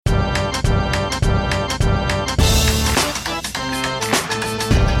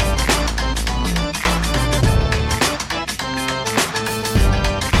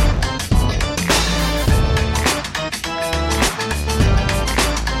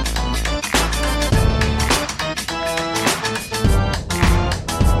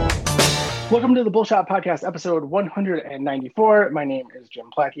Welcome to the Bullshot Podcast, episode 194. My name is Jim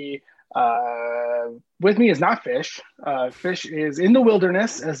Plackey. With me is not Fish. Fish is in the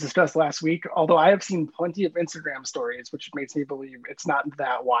wilderness, as discussed last week, although I have seen plenty of Instagram stories, which makes me believe it's not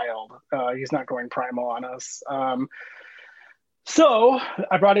that wild. He's not going primal on us. So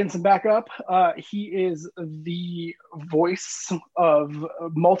I brought in some backup. He is the voice of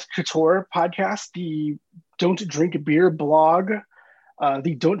Malt Couture podcast, the Don't Drink Beer blog,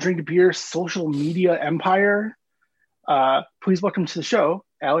 the Don't Drink Beer social media empire. Please welcome to the show,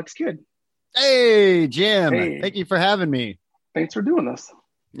 Alex Kidd. Hey, Jim. Hey. Thank you for having me. Thanks for doing this.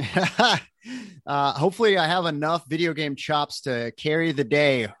 Hopefully I have enough video game chops to carry the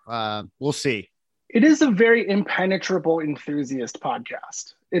day. We'll see. It is a very impenetrable enthusiast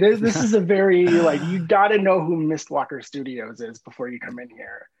podcast. It is. This is a very, you got to know who Mistwalker Studios is before you come in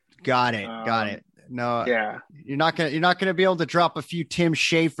here. Got it. No, yeah, you're not gonna be able to drop a few Tim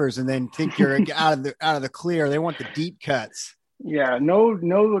Schafers and then think you're out of the clear. They want the deep cuts. Yeah, no,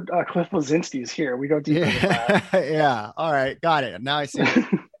 Cliff Blazinski's here. We go deep into that. Yeah. All right, got it. Now I see.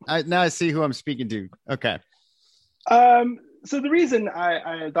 Now I see who I'm speaking to. Okay. So the reason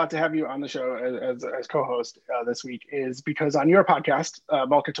I thought to have you on the show as co-host this week is because on your podcast,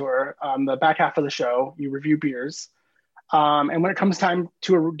 Malt Couture, on the back half of the show, you review beers. And when it comes time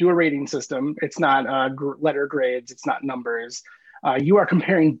to do a rating system, it's not letter grades, it's not numbers. You are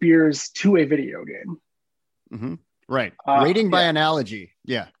comparing beers to a video game. Mm-hmm. Right. Rating by analogy.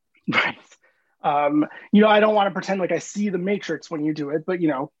 Yeah. Right. I don't want to pretend like I see the Matrix when you do it, but,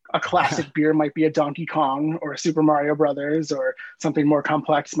 a classic beer might be a Donkey Kong or a Super Mario Brothers, or something more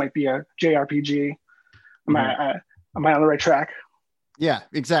complex might be a JRPG. Am I on the right track? Yeah,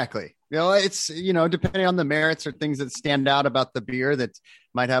 exactly. It's, depending on the merits or things that stand out about the beer that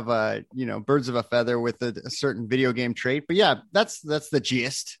might have birds of a feather with a certain video game trait. But yeah, that's the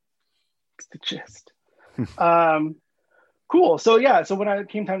gist. It's the gist. Cool. So when it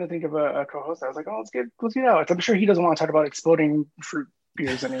came time to think of a co-host, I was like, let's get Alex. I'm sure he doesn't want to talk about exploding fruit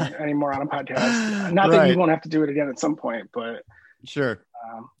beers anymore on a podcast. Not that you won't have to do it again at some point, but sure.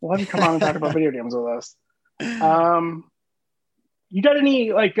 We'll have you come on and talk about video games with us. You got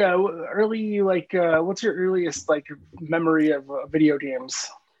any early what's your earliest memory of video games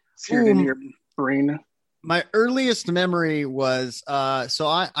seared into your brain? My earliest memory was I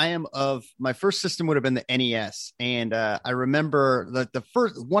am of my first system would have been the NES, and I remember that the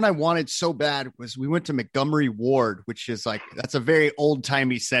first one I wanted so bad was we went to Montgomery Ward, which is that's a very old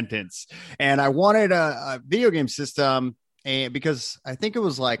timey sentence, and I wanted a video game system. And because I think it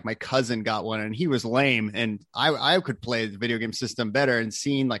was my cousin got one and he was lame and I could play the video game system better, and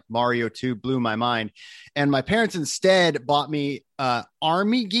seeing Mario 2 blew my mind. And my parents instead bought me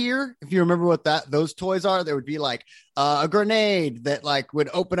army gear. If you remember what those toys are, there would be a grenade that would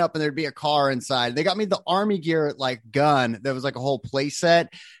open up and there'd be a car inside. They got me the army gear gun that was a whole play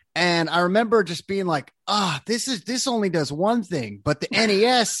set. And I remember just being this only does one thing, but the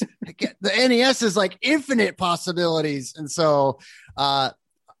NES is infinite possibilities. And so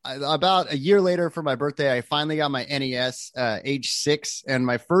about a year later for my birthday, I finally got my NES, age 6. And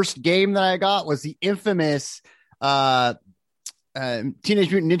my first game that I got was the infamous Teenage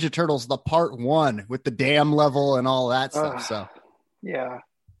Mutant Ninja Turtles, the part 1 with the dam level and all that stuff. Yeah.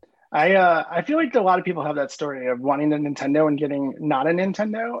 I feel like a lot of people have that story of wanting a Nintendo and getting not a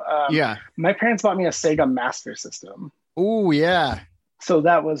Nintendo. My parents bought me a Sega Master System. Oh yeah. So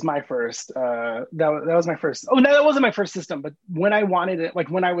that was my first. That was my first. Oh no, that wasn't my first system. But when I wanted it,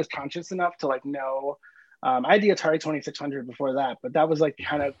 when I was conscious enough to know, I had the Atari 2600 before that. But that was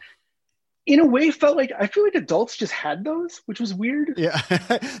kind of, in a way, felt I feel like adults just had those, which was weird. Yeah,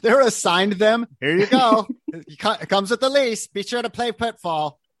 they were assigned them. Here you go. It comes with the lease. Be sure to play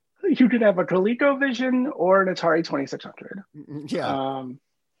Pitfall. You could have a ColecoVision or an Atari 2600. Yeah.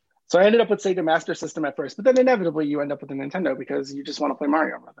 So I ended up with Sega Master System at first, but then inevitably you end up with a Nintendo because you just want to play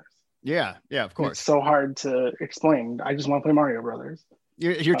Mario Brothers. Yeah, of course. It's so hard to explain. I just want to play Mario Brothers.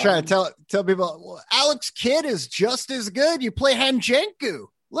 You're trying to tell people, well, Alex Kidd is just as good. You play Hanjenku.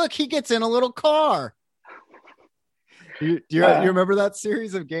 Look, he gets in a little car. Do you remember that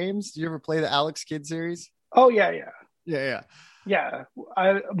series of games? Do you ever play the Alex Kidd series? Oh, yeah. Yeah.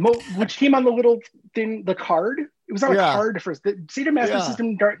 Which came on the little thing, the card. It was on a card first. The Sega Master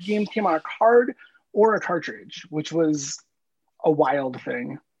System games came on a card or a cartridge, which was a wild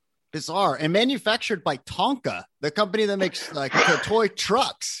thing. Bizarre. And manufactured by Tonka, the company that makes the toy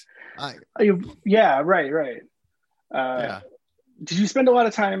trucks. Yeah, right. Did you spend a lot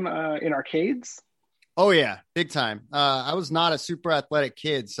of time in arcades? Oh yeah, big time. I was not a super athletic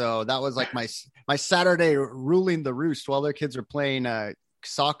kid, so that was my Saturday ruling the roost while their kids were playing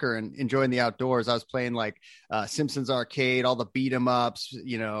soccer and enjoying the outdoors, I was playing like Simpsons Arcade, all the beat 'em ups,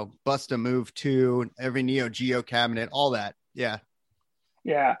 Bust a Move 2, every Neo Geo cabinet, all that. Yeah.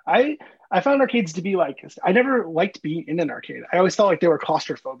 Yeah. I found arcades to be like, I never liked being in an arcade. I always felt like they were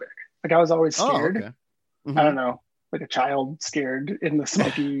claustrophobic. Like I was always Oh, scared. okay. I don't Mm-hmm. know, like a child scared in the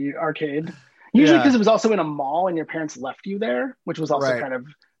smoky arcade. Usually Yeah. because it was also in a mall and your parents left you there, which was also Right. kind of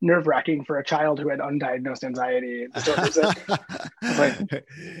nerve-wracking for a child who had undiagnosed anxiety disorders. I was like,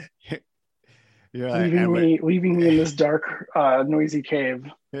 You're like, and leaving me in this dark, noisy cave.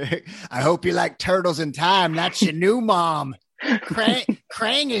 I hope you like Turtles in Time. That's your new mom.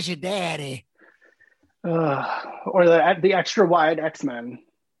 Krang is your daddy. Or the extra wide X-Men,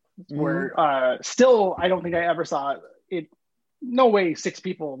 where still I don't think I ever saw it. No way 6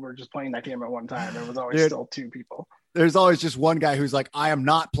 people were just playing that game at one time. It was always still 2 people. There's always just one guy who's like, I am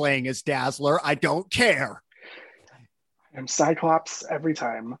not playing as Dazzler. I don't care. I'm Cyclops every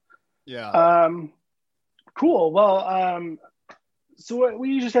time. Yeah. Cool. Well, so we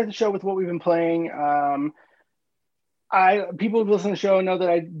usually start the show with what we've been playing. People who listen to the show know that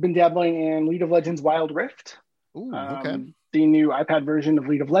I've been dabbling in League of Legends Wild Rift. Ooh, okay. The new iPad version of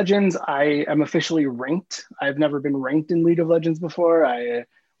League of Legends. I am officially ranked. I've never been ranked in League of Legends before. I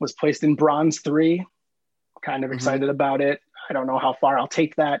was placed in Bronze 3. Kind of excited about it. I don't know how far I'll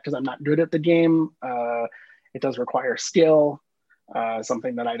take that because I'm not good at the game. It does require skill,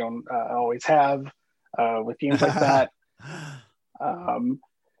 something that I don't always have with games like that.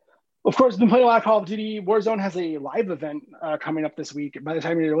 Of course, I've been playing a lot of Call of Duty. Warzone has a live event coming up this week. By the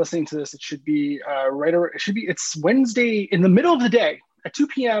time you're listening to this, it should be it's Wednesday in the middle of the day at 2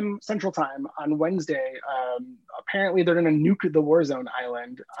 p.m. Central Time on Wednesday. Apparently, they're going to nuke the Warzone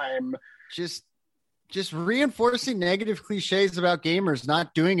island. I'm just reinforcing negative cliches about gamers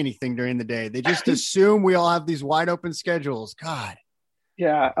not doing anything during the day. They just assume we all have these wide open schedules. God.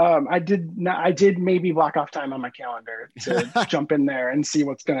 Yeah, I did maybe block off time on my calendar to jump in there and see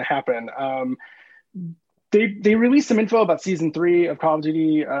what's going to happen. They released some info about season 3 of Call of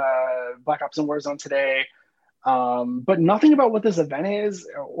Duty Black Ops and Warzone today, but nothing about what this event is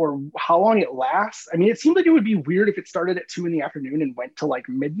or how long it lasts. I mean, it seemed like it would be weird if it started at 2 p.m. and went to like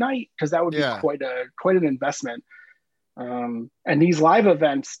midnight, because that would be quite an investment. And these live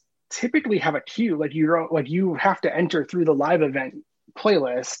events typically have a queue. Like you have to enter through the live event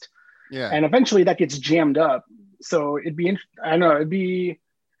playlist, and eventually that gets jammed up. So it'd be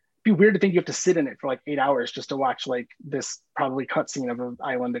weird to think you have to sit in it for like 8 hours just to watch like this probably cutscene of an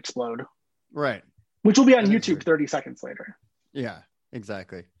island explode, right? Which will be on YouTube 30 seconds later. Yeah,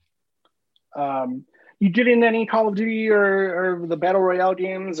 exactly. You get in any Call of Duty or the Battle Royale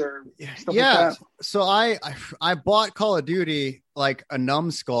games or stuff like that? So I bought Call of Duty like a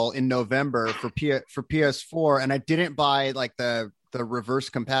numbskull in November for PS4, and I didn't buy like the reverse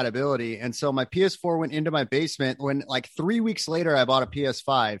compatibility. And so my PS4 went into my basement when like 3 weeks later, I bought a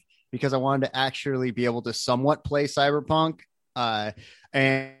PS5 because I wanted to actually be able to somewhat play Cyberpunk.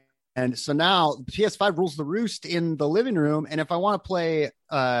 And so now the PS5 rules the roost in the living room. And if I want to play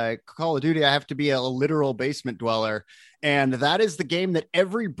Call of Duty, I have to be a literal basement dweller. And that is the game that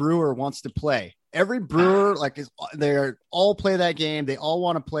every brewer wants to play. Every brewer, they all play that game. They all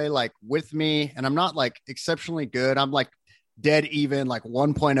want to play like with me. And I'm not like exceptionally good. I'm like dead even, like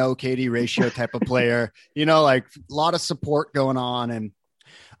 1.0 KD ratio type of player, like a lot of support going on. And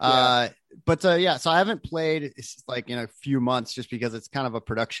so I haven't played like in a few months just because it's kind of a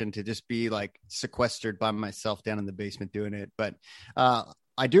production to just be like sequestered by myself down in the basement doing it. But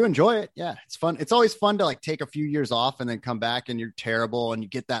I do enjoy it. Yeah, it's fun. It's always fun to like take a few years off and then come back and you're terrible and you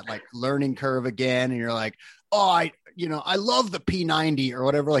get that like learning curve again. And you're like, oh, I love the P90 or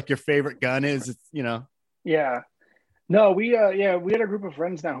whatever, like your favorite gun is, Yeah. No, we had a group of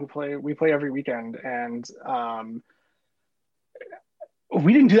friends now we play every weekend, and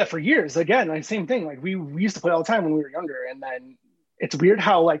we didn't do that for years. Again, like same thing. Like we used to play all the time when we were younger, and then it's weird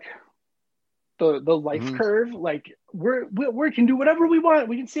how like the life curve, like we can do whatever we want.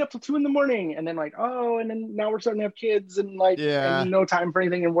 We can stay up till 2 a.m, and then and then now we're starting to have kids and and no time for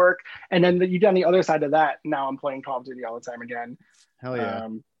anything in work. And then you get on the other side of that. Now I'm playing Call of Duty all the time again. Hell yeah,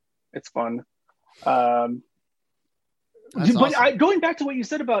 it's fun. But awesome. Going back to what you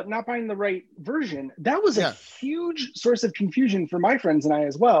said about not buying the right version, that was a huge source of confusion for my friends and I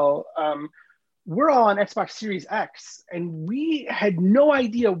as well. We're all on Xbox Series X, and we had no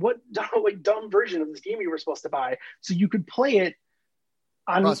idea what dumb version of this game we were supposed to buy, so you could play it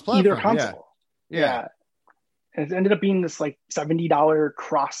on either console. Yeah. And it ended up being this like $70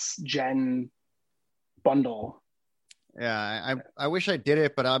 cross-gen bundle. Yeah, I wish I did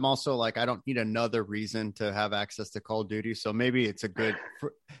it, but I'm also like, I don't need another reason to have access to Call of Duty. So maybe it's a good,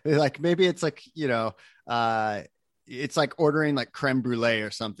 like, maybe it's like, it's like ordering like creme brulee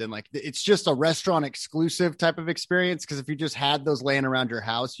or something. Like it's just a restaurant exclusive type of experience. Cause if you just had those laying around your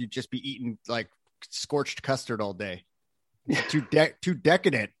house, you'd just be eating like scorched custard all day. It's too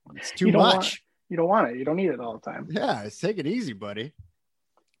decadent. It's too much. You don't want it. You don't need it all the time. Yeah, take it easy, buddy.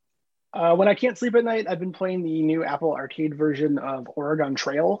 When I can't sleep at night, I've been playing the new Apple Arcade version of Oregon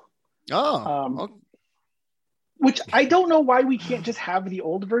Trail. Okay. Which I don't know why we can't just have the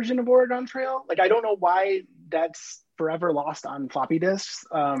old version of Oregon Trail. Like, I don't know why that's forever lost on floppy disks.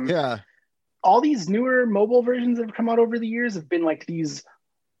 Yeah. All these newer mobile versions that have come out over the years have been like these.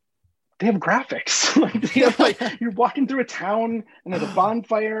 They have graphics. Like, they have, like, you're walking through a town and there's a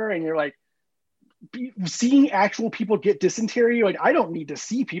bonfire and you're like, seeing actual people get dysentery. Like, I don't need to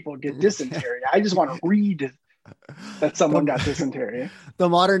see people get dysentery. I just want to read that someone got dysentery. The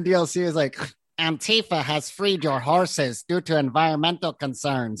modern DLC is like, Antifa has freed your horses due to environmental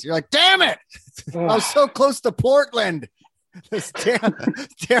concerns. You're like, damn it! I was so close to Portland. This damn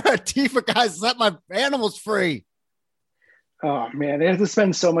Antifa guys set my animals free. Oh man, you have to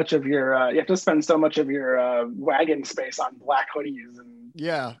spend so much of your wagon space on black hoodies and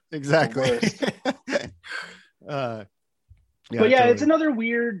yeah, exactly. But yeah, it's another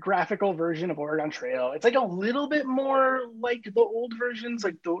weird graphical version of Oregon Trail. It's like a little bit more like the old versions,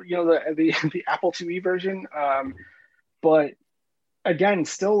 like the Apple IIe version. But again,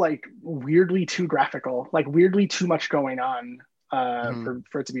 still like weirdly too graphical, like weirdly too much going on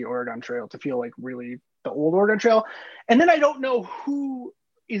for it to be Oregon Trail, to feel like really the old Oregon Trail. And then I don't know who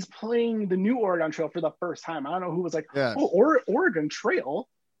is playing the new Oregon Trail for the first time. I don't know who was like, Oregon Trail.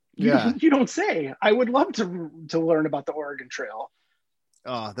 You don't say. I would love to learn about the Oregon Trail.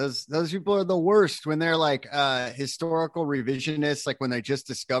 Oh, those people are the worst when they're like historical revisionists, like when they just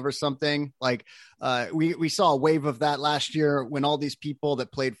discover something. Like we saw a wave of that last year when all these people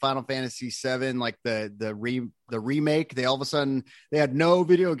that played Final Fantasy VII, like the remake, they all of a sudden they had no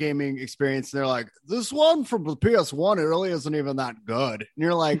video gaming experience. And they're like, this one from the PS1, it really isn't even that good. And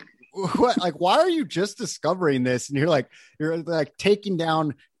you're like, what? Like, why are you just discovering this? And you're like taking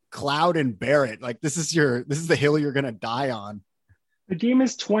down Cloud and Barrett. Like this is the hill you're gonna die on. The game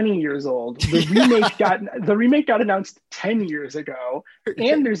is 20 years old. The remake got announced 10 years ago,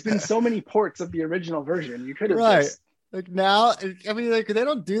 and there's been so many ports of the original version. You could have just like now. I mean, like they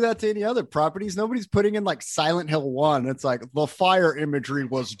don't do that to any other properties. Nobody's putting in like Silent Hill 1. It's like the fire imagery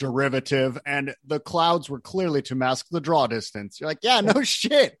was derivative, and the clouds were clearly to mask the draw distance. You're like, yeah, no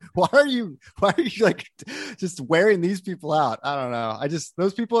shit. Why are you like just wearing these people out? I don't know.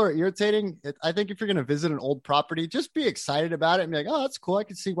 Those people are irritating. I think if you're going to visit an old property, just be excited about it and be like, oh, that's cool. I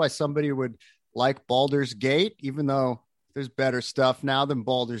can see why somebody would like Baldur's Gate, even though there's better stuff now than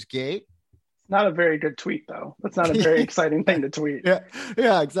Baldur's Gate. Not a very good tweet, though. That's not a very exciting thing to tweet.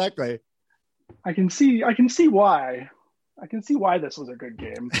 Yeah, exactly. I can see why. I can see why this was a good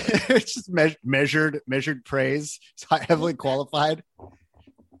game. It's just measured praise. It's heavily qualified.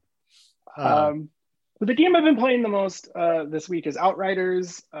 But the game I've been playing the most this week is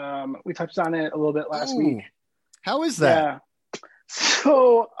Outriders. We touched on it a little bit last week. How is that? Yeah.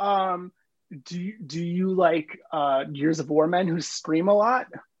 So, do you like Gears of War men who scream a lot?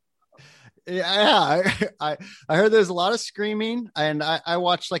 Yeah, I heard there's a lot of screaming, and I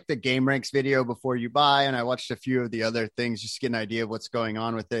watched like the Game Ranks video before you buy, and I watched a few of the other things just to get an idea of what's going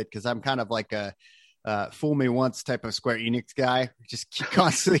on with it, because I'm kind of like a fool me once type of Square Enix guy. Just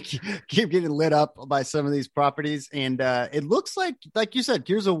constantly keep getting lit up by some of these properties, and it looks like you said,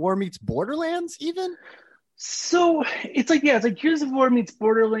 Gears of War meets Borderlands even. So it's like Gears of War meets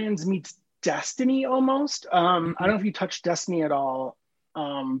Borderlands meets Destiny almost. I don't know if you touched Destiny at all.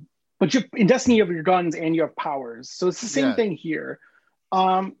 But in Destiny, you have your guns and you have powers. So it's the same thing here.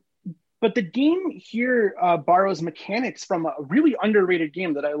 But the game here borrows mechanics from a really underrated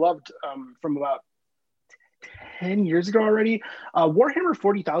game that I loved from about 10 years ago already. Warhammer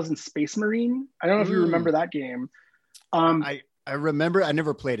 40,000 Space Marine. I don't know if you remember that game. I remember. I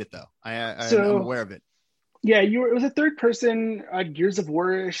never played it, though. I'm aware of it. Yeah, it was a third-person Gears of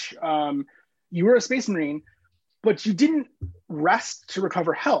War-ish. You were a Space Marine, but you didn't rest to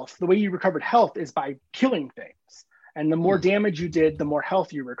recover health. The way you recovered health is by killing things. And the more damage you did, the more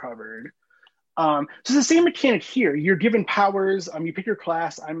health you recovered. So it's the same mechanic here. You're given powers. You pick your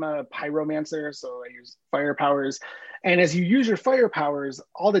class. I'm a pyromancer, so I use fire powers. And as you use your fire powers,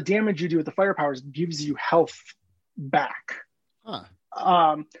 all the damage you do with the fire powers gives you health back. So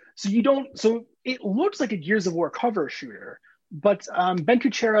it looks like a Gears of War cover shooter, but Ben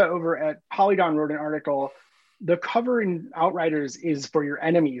Kuchera over at Polygon wrote an article the cover in Outriders is for your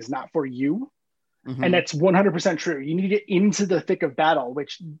enemies, not for you. Mm-hmm. And that's 100% true. You need to get into the thick of battle,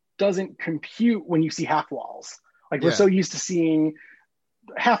 which doesn't compute when you see half walls. Like, we're so used to seeing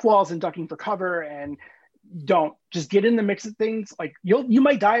half walls and ducking for cover, and don't just get in the mix of things. Like, you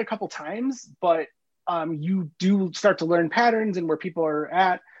might die a couple times, but you do start to learn patterns and where people are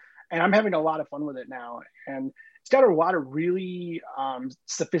at. And I'm having a lot of fun with it now. And it's got a lot of really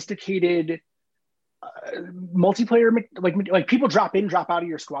sophisticated multiplayer, like people drop in, drop out of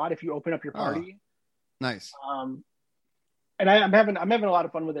your squad if you open up your party. Nice. And I'm having a lot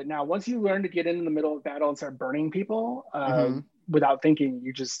of fun with it now. Once you learn to get in the middle of battle and start burning people without thinking,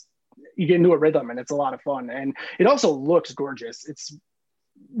 you get into a rhythm, and it's a lot of fun. And it also looks gorgeous.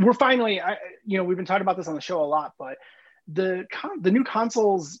 We're finally, we've been talking about this on the show a lot, but the new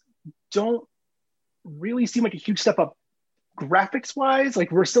consoles don't really seem like a huge step up graphics wise.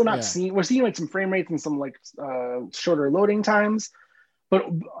 Like, we're still not seeing like some frame rates and some like shorter loading times. But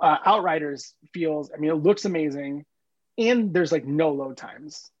Outriders feels, it looks amazing, and there's like no load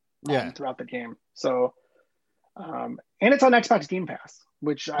times throughout the game. So, and it's on Xbox Game Pass,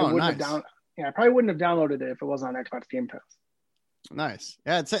 which I wouldn't have I probably wouldn't have downloaded it if it wasn't on Xbox Game Pass. Nice.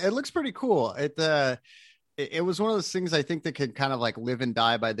 Yeah, it looks pretty cool. It was one of those things I think that could kind of like live and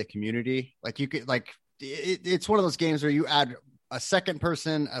die by the community. Like, you could it's one of those games where you add a second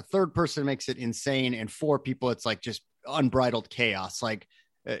person, a third person makes it insane, and 4 people, it's like just unbridled chaos. Like,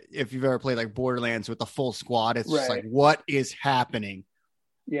 if you've ever played like Borderlands with the full squad, it's just like, what is happening?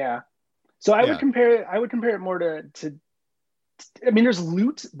 Yeah. So I would compare it more to there's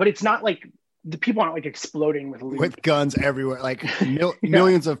loot, but it's not like the people aren't like exploding with loot, with guns everywhere, like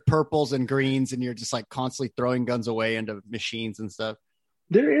millions of purples and greens, and you're just like constantly throwing guns away into machines and stuff.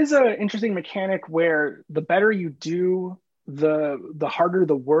 There is an interesting mechanic where the better you do, the harder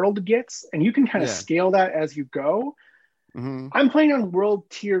the world gets, and you can kind of scale that as you go. Mm-hmm. I'm playing on world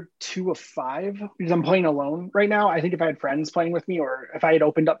tier 2 of 5 because I'm playing alone right now. I think if I had friends playing with me, or if I had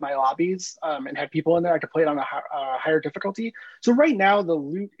opened up my lobbies and had people in there, I could play it on a higher difficulty. So right now the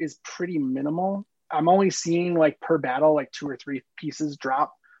loot is pretty minimal. I'm only seeing like per battle like 2 or 3 pieces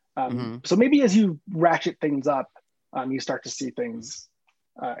drop. So maybe as you ratchet things up, you start to see things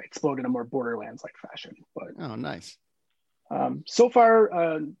explode in a more Borderlands-like fashion. But nice. So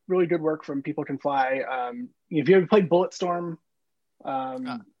far, really good work from People Can Fly. If you ever played Bulletstorm,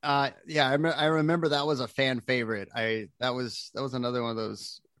 I remember that was a fan favorite. That was another one of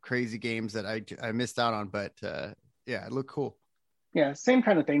those crazy games that I missed out on, but it looked cool. Yeah, same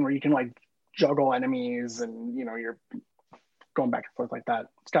kind of thing where you can like juggle enemies, and you're going back and forth like that.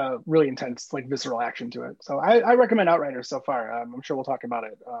 It's got a really intense, like, visceral action to it. So I recommend Outriders so far. I'm sure we'll talk about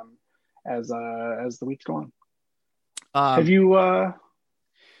it as the weeks go on. Have you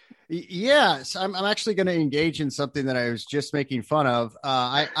yes, I'm actually going to engage in something that I was just making fun of.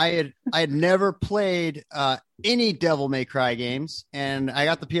 I had never played any Devil May Cry games, and I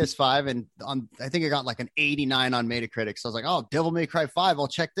got the PS5, and I think I got like an 89 on Metacritic. So I was like, oh, Devil May Cry 5, I'll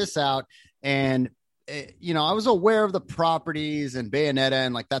check this out. And I was aware of the properties and Bayonetta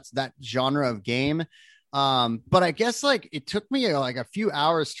and like that genre of game. But I guess like it took me like a few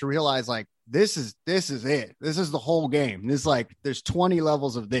hours to realize like, this is it. This is the whole game. There's 20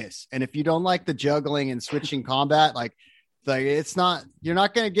 levels of this. And if you don't like the juggling and switching combat, like it's not, you're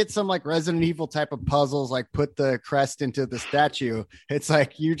not going to get some like Resident Evil type of puzzles, like put the crest into the statue. It's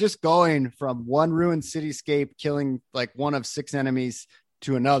like, you're just going from one ruined cityscape, killing like one of 6 enemies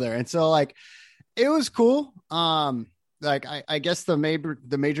to another. And so like, it was cool. Like I guess the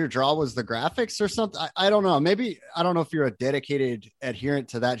major draw was the graphics or something. I don't know. Maybe I don't know if you're a dedicated adherent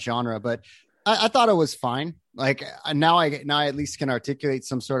to that genre, but I thought it was fine. Like now I at least can articulate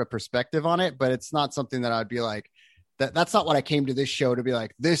some sort of perspective on it, but it's not something that I'd be like that's not what I came to this show to be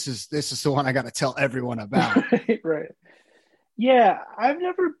like. This is the one I got to tell everyone about. Right. Yeah, I've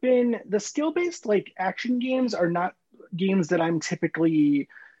never been the skill-based like action games are not games that I'm typically.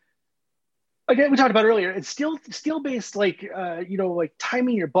 Like we talked about earlier, it's still skill-based, like, like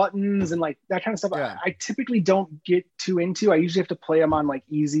timing your buttons and like that kind of stuff. Yeah. I typically don't get too into. I usually have to play them on like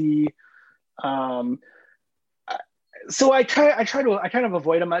easy. So I kind of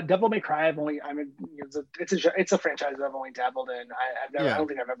avoid them. Devil May Cry, it's a franchise that I've only dabbled in. I don't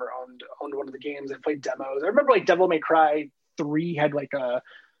think I've ever owned one of the games. I've played demos. I remember like Devil May Cry 3 had like a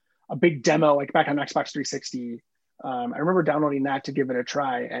big demo like back on Xbox 360. I remember downloading that to give it a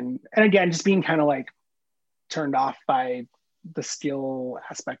try, and again, just being kind of like turned off by the skill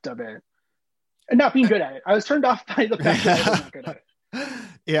aspect of it, and not being good at it. I was turned off by the fact that I was not good at it.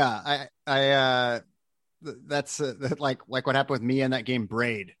 Yeah, that's like what happened with me in that game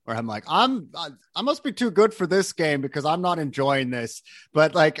Braid, where I'm like, I must be too good for this game because I'm not enjoying this.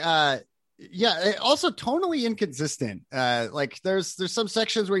 But like, yeah, also tonally inconsistent. Like there's some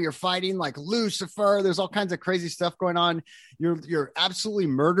sections where you're fighting like Lucifer. There's all kinds of crazy stuff going on. You're absolutely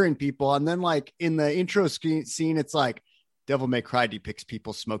murdering people, and then like in the intro scene, it's like Devil May Cry depicts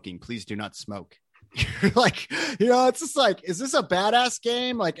people smoking. Please do not smoke. You're like, it's just like, is this a badass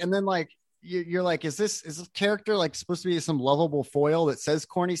game? Like, and then like you're like, is this character like supposed to be some lovable foil that says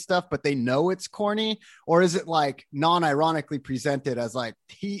corny stuff, but they know it's corny? Or is it like non-ironically presented as like,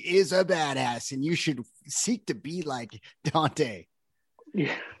 he is a badass and you should seek to be like Dante?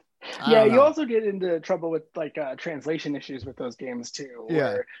 Yeah. Yeah, you also get into trouble with like translation issues with those games too,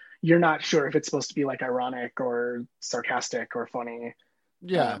 where you're not sure if it's supposed to be like ironic or sarcastic or funny,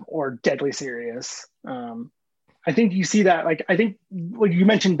 or deadly serious. I think you see that, like, I think when you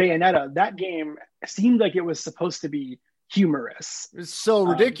mentioned Bayonetta, that game seemed like it was supposed to be humorous. It's so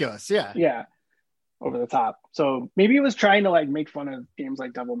ridiculous. Yeah. Over the top. So maybe it was trying to like make fun of games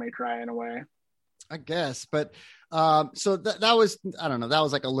like Devil May Cry in a way, I guess. But so that was, I don't know, that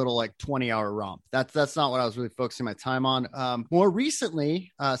was like a little like 20-hour romp. That's not what I was really focusing my time on. More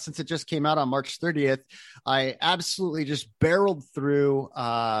recently, since it just came out on March 30th, I absolutely just barreled through,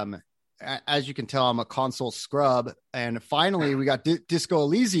 as you can tell, I'm a console scrub, and finally we got Disco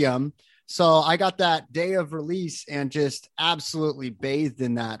Elysium. So I got that day of release and just absolutely bathed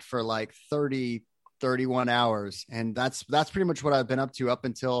in that for like 31 hours. And that's pretty much what I've been up to up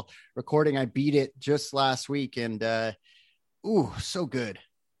until recording. I beat it just last week, and so good.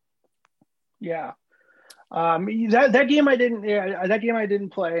 Yeah. That game I didn't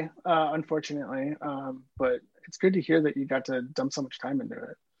play, unfortunately. But it's good to hear that you got to dump so much time into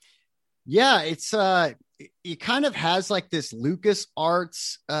it. Yeah, it's it kind of has like this Lucas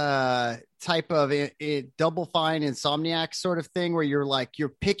Arts type of Double Fine Insomniac sort of thing, where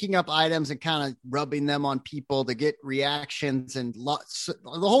you're picking up items and kind of rubbing them on people to get reactions, and the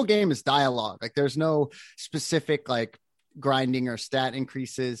whole game is dialogue. Like there's no specific like grinding or stat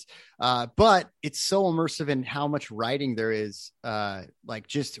increases, but it's so immersive in how much writing there is, like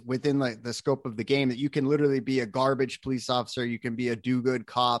just within like the scope of the game, that you can literally be a garbage police officer, you can be a do-good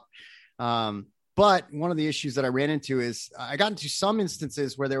cop. But one of the issues that I ran into is I got into some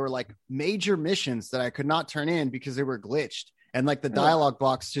instances where there were like major missions that I could not turn in because they were glitched, and like the dialogue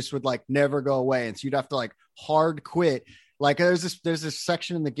box just would like never go away. And so you'd have to like hard quit. Like there's this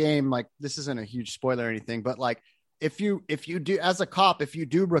section in the game, like this isn't a huge spoiler or anything, but like if you do, as a cop, if you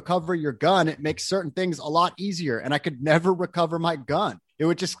do recover your gun, it makes certain things a lot easier. And I could never recover my gun. It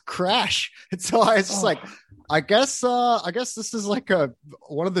would just crash. And so I was just like, I guess this is like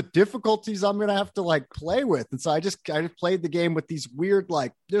one of the difficulties I'm going to have to like play with. And so I just played the game with these weird,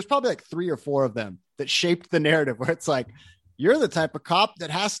 like there's probably like 3 or 4 of them that shaped the narrative, where it's like, you're the type of cop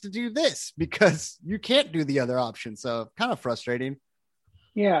that has to do this because you can't do the other option. So kind of frustrating.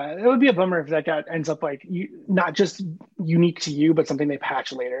 Yeah, it would be a bummer if that ends up like not just unique to you, but something they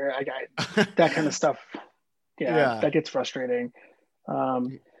patch later. I got that kind of stuff. Yeah, that gets frustrating.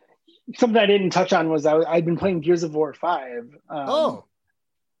 Something I didn't touch on was I've been playing Gears of War 5.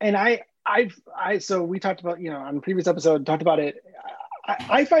 And so we talked about, on the previous episode, talked about it.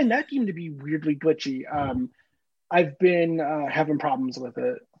 I find that game to be weirdly glitchy. I've been having problems with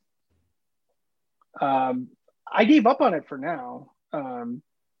it. I gave up on it for now.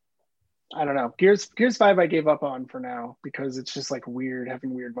 I don't know. Gears 5 I gave up on for now because it's just like weird,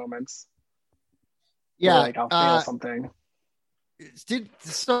 having weird moments. Yeah. Like I'll fail something.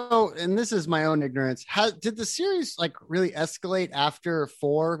 And this is my own ignorance. Did the series like really escalate after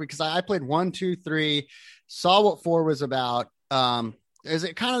 4? Because I played 1, 2, 3, saw what 4 was about. Is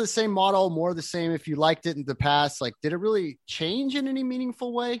it kind of the same model, more the same if you liked it in the past? Like, did it really change in any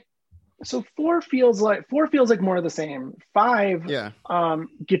meaningful way? So 4 feels like more of the same. 5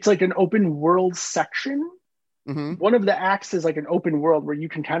 gets like an open world section. Mm-hmm. One of the acts is like an open world where you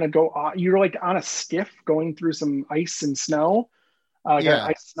can kind of go, you're like on a skiff going through some ice and snow, an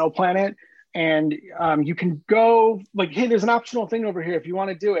ice snow planet. And you can go like, hey, there's an optional thing over here if you want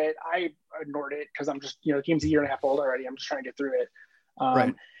to do it. I ignored it because I'm just, the game's a year and a half old already. I'm just trying to get through it.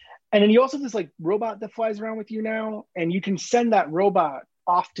 Right. And then you also have this like robot that flies around with you now, and you can send that robot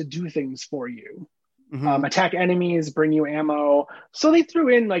off to do things for you, attack enemies, bring you ammo. So they threw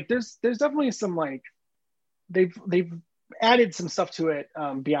in like there's definitely some like they've added some stuff to it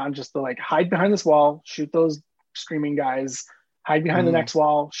beyond just the like hide behind this wall, shoot those screaming guys, hide behind the next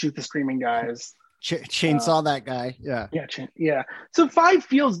wall, shoot the screaming guys, chainsaw that guy. Yeah. So 5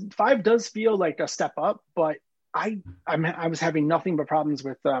 does feel like a step up, but I was having nothing but problems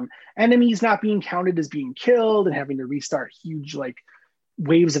with enemies not being counted as being killed and having to restart huge like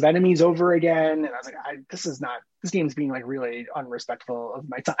waves of enemies over again. And I was like, this game's being like really unrespectful of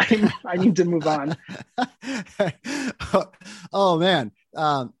my time. I need to move on. Oh man.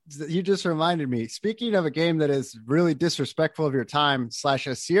 You just reminded me, speaking of a game that is really disrespectful of your time /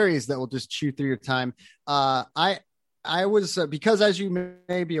 a series that will just chew through your time. I was because, as you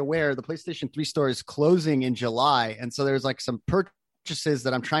may be aware, the PlayStation 3 store is closing in July. And so there's like some purchases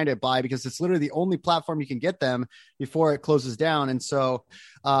that I'm trying to buy because it's literally the only platform you can get them before it closes down. And so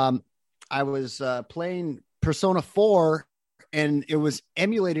I was playing Persona 4 and it was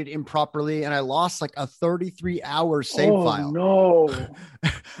emulated improperly. And I lost like a 33-hour save file. No.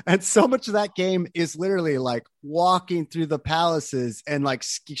 And so much of that game is literally like walking through the palaces and like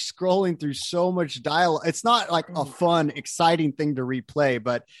scrolling through so much dialogue. It's not like a fun, exciting thing to replay,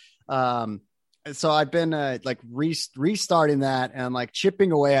 but so I've been like restarting that and like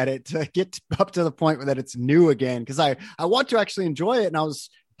chipping away at it to get up to the point that it's new again. Cause I want to actually enjoy it. And I was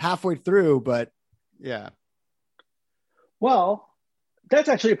halfway through, but yeah. Well, that's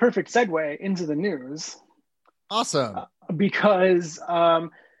actually a perfect segue into the news. Awesome. Because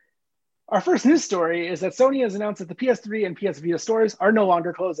our first news story is that Sony has announced that the PS3 and PS Vita stores are no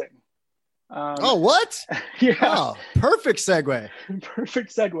longer closing. Oh, what? Yeah. Oh, perfect segue.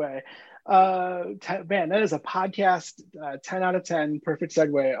 Perfect segue. Man, that is a podcast 10 out of 10. Perfect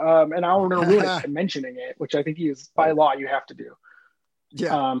segue. And I don't want to ruin it by mentioning it, which I think by law you have to do.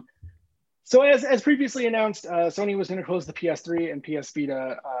 Yeah. So as previously announced, Sony was going to close the PS3 and PS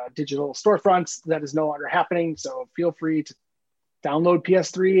Vita digital storefronts. That is no longer happening. So feel free to download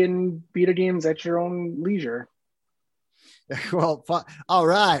PS3 and Vita games at your own leisure. Well, all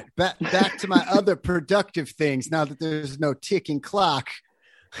right. Back to my other productive things now that there's no ticking clock.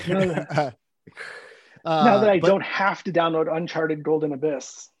 Now that I don't have to download Uncharted Golden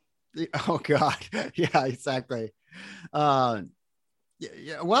Abyss. Oh, God. Yeah, exactly.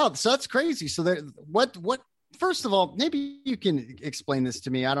 Yeah, well, so that's crazy. So what, first of all, maybe you can explain this to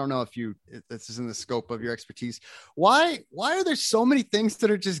me. I don't know if this is in the scope of your expertise. Why are there so many things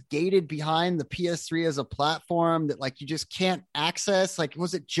that are just gated behind the PS3 as a platform that like you just can't access? Like,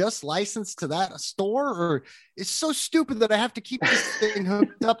 was it just licensed to that store, or it's so stupid that I have to keep this thing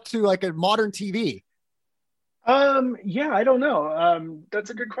hooked up to like a modern TV? Yeah, I don't know.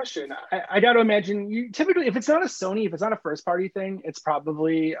 That's a good question. I got to imagine you typically, if it's not a Sony, if it's not a first party thing, it's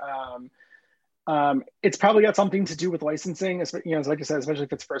probably got something to do with licensing, like I said, especially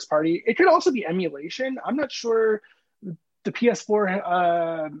if it's first party. It could also be emulation. I'm not sure the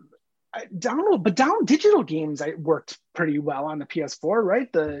PS4 digital games worked pretty well on the PS4, right?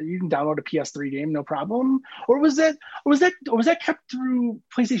 You can download a PS3 game, no problem. Or was that kept through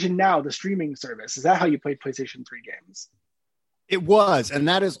PlayStation Now, the streaming service? Is that how you played PlayStation 3 games? It was, and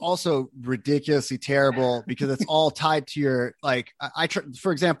that is also ridiculously terrible because it's all tied to your like.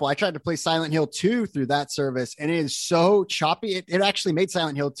 For example, I tried to play Silent Hill 2 through that service, and it is so choppy. It actually made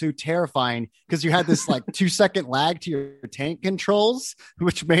Silent Hill 2 terrifying because you had this like 2-second lag to your tank controls,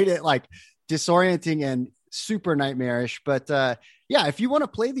 which made it like disorienting and super nightmarish. But yeah, if you want to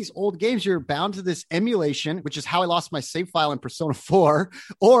play these old games, you're bound to this emulation, which is how I lost my save file in Persona 4,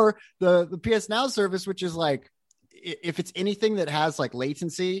 or the PS Now service, which is like, if it's anything that has like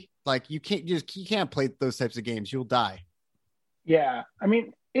latency, like you can't play those types of games. You'll die. Yeah. I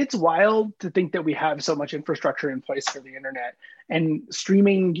mean, it's wild to think that we have so much infrastructure in place for the internet, and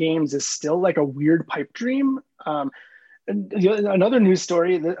streaming games is still like a weird pipe dream. Another news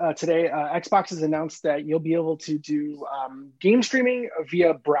story today, Xbox has announced that you'll be able to do game streaming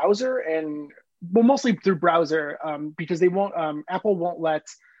via browser and mostly through browser because Apple won't let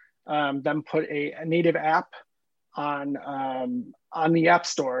them put a native app on the App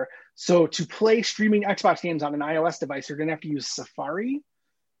Store. So to play streaming Xbox games on an iOS device, you're going to have to use Safari,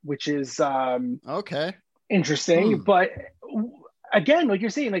 which is okay, interesting. But again, like you're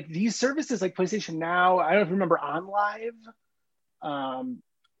saying, like these services like PlayStation Now, I don't know if you remember OnLive.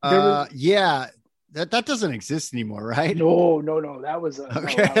 Yeah, that doesn't exist anymore, right? No. That was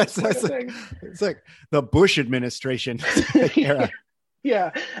okay. That was a thing. It's like the Bush administration era.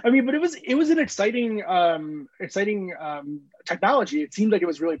 Yeah, I mean, but it was an exciting technology. It seemed like it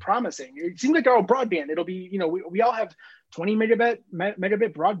was really promising. It seemed like our broadband. It'll be, we all have 20 megabit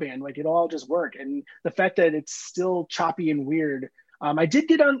broadband. Like it'll all just work. And the fact that it's still choppy and weird. I did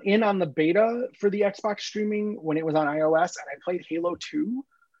get in on the beta for the Xbox streaming when it was on iOS, and I played Halo 2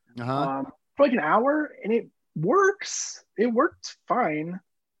 for like an hour, and it works. It worked fine.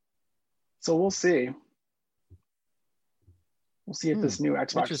 So we'll see. We'll see if this new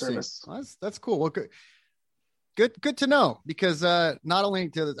Xbox service. Well, that's cool. Well, Good to know, because not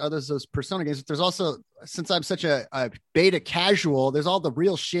only are there those Persona games, but there's also, since I'm such a beta casual, there's all the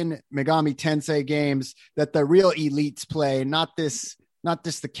real Shin Megami Tensei games that the real elites play, not just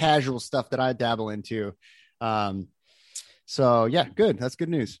the casual stuff that I dabble into. So yeah, good. That's good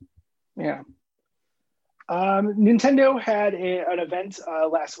news. Yeah. Nintendo had an event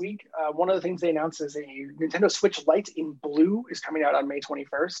last week. One of the things they announced is a Nintendo Switch Lite in blue is coming out on May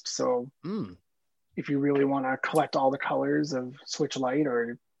 21st. So if you really want to collect all the colors of Switch Lite,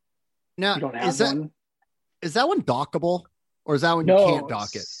 or now, you don't have one. Is that one dockable, or is that one you can't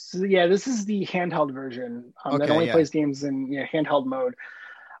dock it? So, yeah, this is the handheld version that only plays games in handheld mode.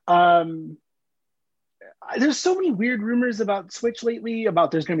 There's so many weird rumors about Switch lately,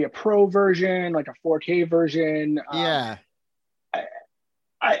 about there's going to be a pro version, like a 4K version. Yeah.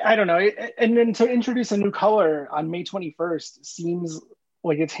 I don't know. And then to introduce a new color on May 21st seems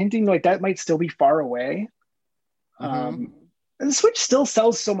like it's hinting like that might still be far away. And the Switch still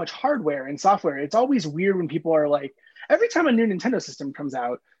sells so much hardware and software. It's always weird when people are like, every time a new Nintendo system comes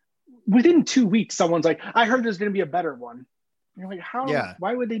out, within 2 weeks, someone's like, I heard there's going to be a better one. And you're like, how? Yeah.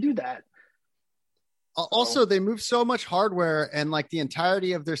 Why would they do that? Also, they move so much hardware, and like the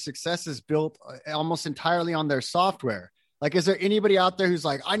entirety of their success is built almost entirely on their software. Like, is there anybody out there who's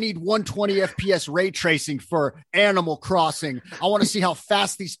like, I need 120 FPS ray tracing for Animal Crossing. I want to see how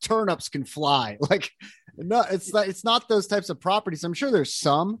fast these turnips can fly. Like, no, it's not those types of properties. I'm sure there's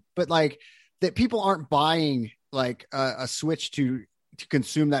some, but like that people aren't buying like a Switch to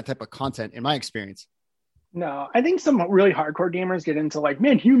consume that type of content, in my experience. No, I think some really hardcore gamers get into like,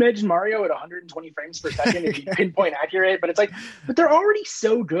 man, can you imagine Mario at 120 frames per second if you pinpoint accurate? But it's like, but they're already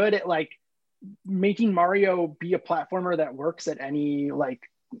so good at like making Mario be a platformer that works at any like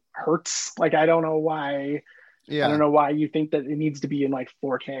hertz. Like, I don't know why. Yeah. I don't know why you think that it needs to be in like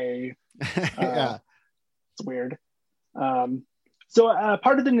 4K. Yeah. It's weird. So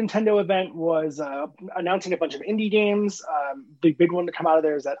part of the Nintendo event was announcing a bunch of indie games. The big one to come out of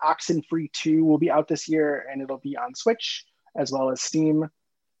there is that Oxenfree 2 will be out this year, and it'll be on Switch as well as Steam.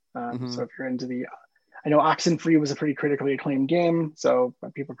 So if you're into I know Oxenfree was a pretty critically acclaimed game, so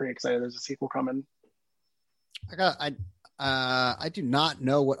people are pretty excited there's a sequel coming. I do not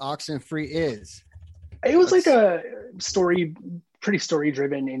know what Oxenfree is. It was like a pretty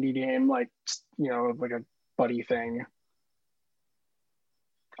story-driven indie game, like, like a buddy thing.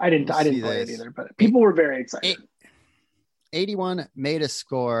 I didn't play it either, but people were very excited. 81 made a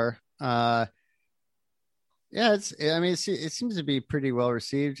score. Yeah, it seems to be pretty well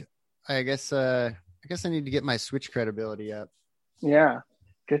received. I guess I need to get my Switch credibility up. Yeah,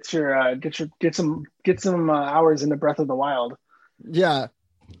 get some hours into Breath of the Wild. Yeah,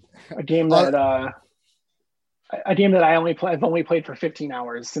 a game that I've only played for 15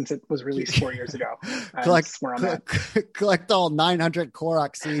 hours since it was released 4 years ago. Collect all 900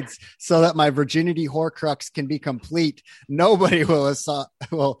 Korok seeds so that my virginity Horcrux can be complete. Nobody will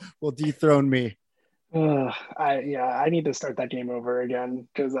dethrone me. I need to start that game over again,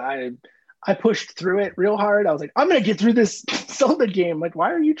 because I pushed through it real hard. I was like, I'm going to get through this Zelda game. Like,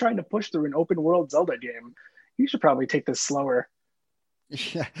 why are you trying to push through an open world Zelda game? You should probably take this slower.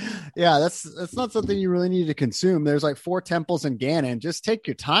 Yeah, that's not something you really need to consume. There's like 4 temples in Ganon. Just take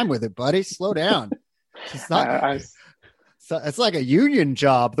your time with it, buddy. Slow down. It's not. It's like a union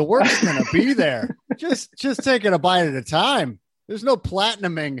job. The work's gonna be there. Just take it a bite at a time. There's no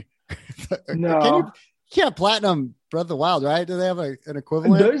platinuming. No, you can't platinum Breath of the Wild, right? Do they have an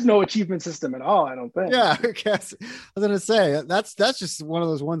equivalent? There's no achievement system at all, I don't think. Yeah, I guess. I was gonna say that's just one of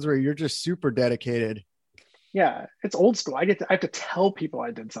those ones where you're just super dedicated. Yeah, it's old school. I have to tell people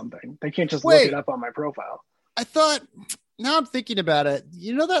I did something. They can't just look it up on my profile. I thought, now I'm thinking about it.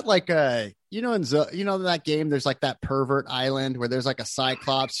 You know that like in that game, there's like that pervert island where there's like a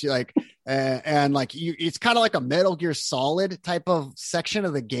Cyclops, like and like it's kind of like a Metal Gear Solid type of section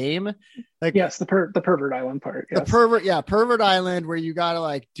of the game. Like, yes, the pervert island part. Yes. The pervert island where you gotta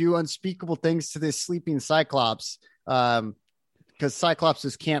like do unspeakable things to this sleeping Cyclops, because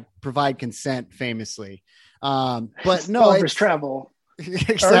Cyclopses can't provide consent famously. But no, Gulliver's Travel.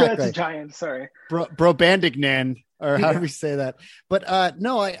 Exactly. That's a giant. Sorry, Bro Bandignan, or how do we say that? But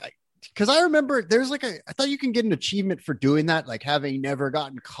no, because I remember there's like I thought you can get an achievement for doing that, like having never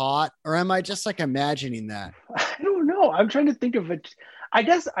gotten caught, or am I just like imagining that? I don't know. I'm trying to think of it. I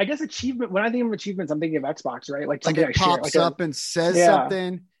guess achievement. When I think of achievements, I'm thinking of Xbox, right? Like something it pops up and says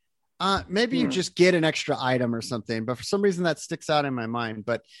something. Maybe you just get an extra item or something, but for some reason that sticks out in my mind.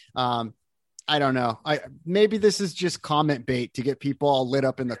 But I don't know. Maybe this is just comment bait to get people all lit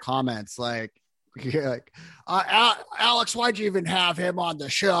up in the comments. Alex, why'd you even have him on the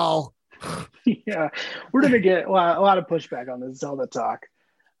show? Yeah, we're gonna get a lot of pushback on this Zelda talk.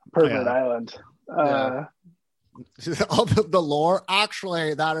 Pervert Yeah. Island. Yeah. All the lore.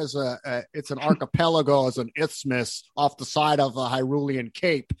 Actually, that is it's an archipelago, as an isthmus off the side of a Hyrulean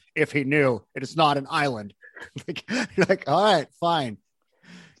Cape. If he knew, it is not an island. Like, all right, fine.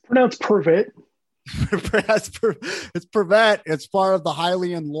 Pronounced pervert. It's Privet. It's part of the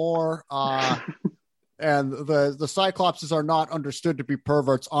Hylian lore. And the Cyclopses are not understood to be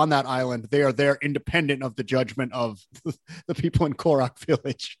perverts on that island. They are there independent of the judgment of the people in Korok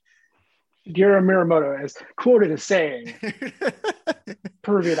Village. Shigeru Miyamoto has quoted as saying,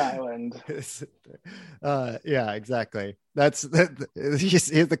 "Pervert Island." Yeah, exactly.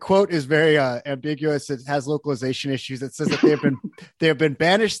 The quote is very ambiguous. It has localization issues. It says that they have been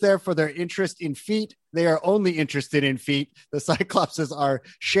banished there for their interest in feet. They are only interested in feet. The Cyclopses are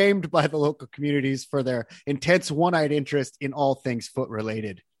shamed by the local communities for their intense one-eyed interest in all things foot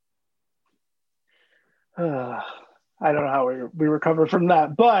related. I don't know how we recover from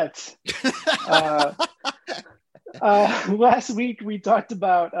that, but last week we talked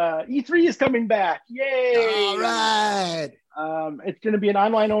about E3 is coming back. Yay! All right. It's going to be an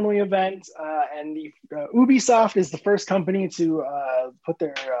online-only event, and Ubisoft is the first company to put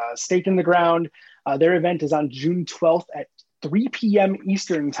their stake in the ground. Their event is on June 12th at 3 p.m.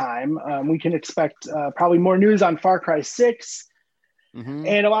 Eastern time. We can expect probably more news on Far Cry 6. Mm-hmm.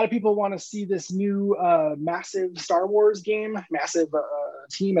 And a lot of people want to see this new massive Star Wars game, massive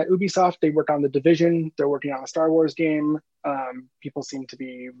team at Ubisoft. They work on The Division. They're working on a Star Wars game. People seem to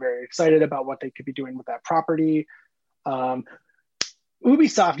be very excited about what they could be doing with that property.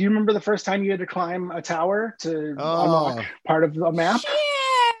 Ubisoft, do you remember the first time you had to climb a tower to unlock part of a map?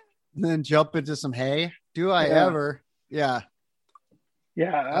 Yeah. And then jump into some hay? Do I ever? Yeah.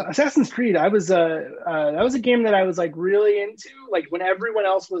 Yeah, Assassin's Creed. That was a game that I was like really into. Like when everyone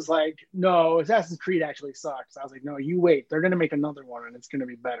else was like, "No, Assassin's Creed actually sucks." I was like, "No, you wait. They're gonna make another one, and it's gonna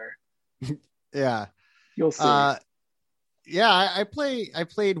be better." Yeah, you'll see. I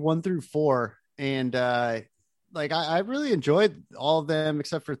played 1 through 4, and I really enjoyed all of them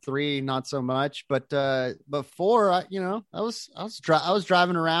except for 3, not so much. But 4, I was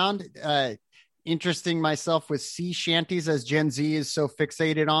driving around. Interesting myself with sea shanties, as Gen Z is so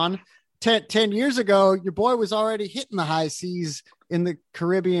fixated on. 10 years ago, your boy was already hitting the high seas in the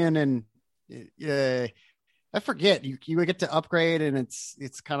Caribbean, and I forget you get to upgrade, and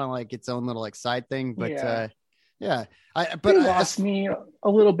it's kind of like its own little like side thing. But they lost me a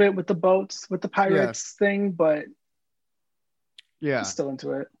little bit with the boats, with the pirates thing, but I'm still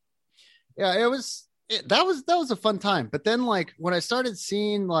into it. Yeah, that was a fun time. But then like when I started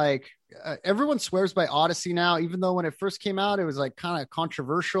seeing like everyone swears by Odyssey now, even though when it first came out, it was like kind of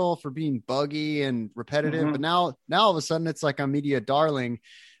controversial for being buggy and repetitive. Mm-hmm. But now all of a sudden it's like a media darling.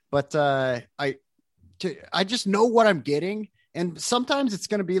 But I just know what I'm getting. And sometimes it's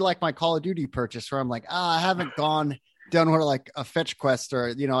going to be like my Call of Duty purchase where I'm like, I haven't done like a fetch quest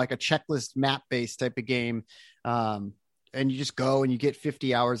or, like a checklist map based type of game. And you just go and you get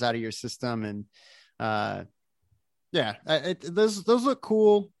 50 hours out of your system. And those look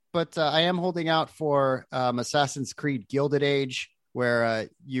cool. But I am holding out for Assassin's Creed Gilded Age, where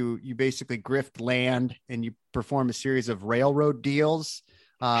you basically grift land and you perform a series of railroad deals.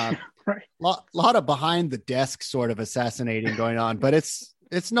 Right. Lot of behind the desk sort of assassinating going on, but it's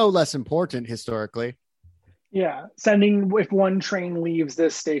no less important historically. Yeah, if one train leaves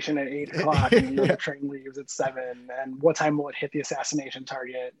this station at 8:00 and another train leaves at 7, and what time will it hit the assassination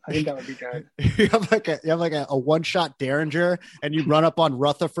target? I think that would be good. you have like a one-shot Derringer, and you run up on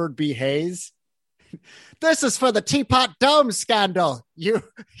Rutherford B. Hayes. This is for the Teapot Dome scandal. You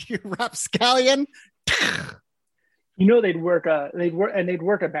rapscallion. They'd work a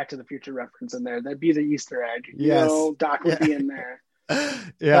Back to the Future reference in there. That'd be the Easter egg. Yes. Doc would be in there.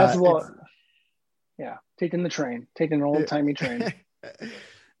 Yeah. Yeah, taking an old-timey train.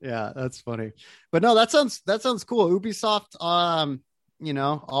 Yeah, that's funny. But no, that sounds cool. Ubisoft,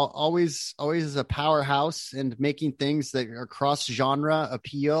 always a powerhouse and making things that are cross-genre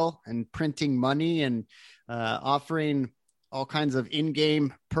appeal and printing money and offering all kinds of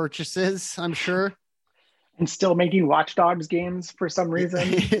in-game purchases, I'm sure. And still making Watch Dogs games for some reason.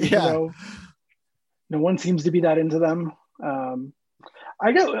 Yeah. No one seems to be that into them.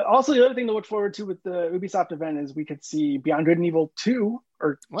 I guess also the other thing to look forward to with the Ubisoft event is we could see Beyond Good and Evil 2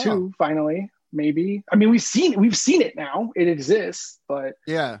 finally, maybe. I mean, we've seen it now. It exists, but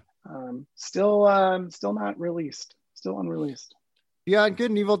still not released. Still unreleased. Beyond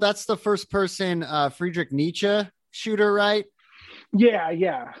Good and Evil, that's the first person Friedrich Nietzsche shooter, right? Yeah.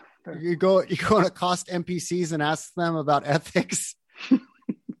 You go and accost NPCs and ask them about ethics.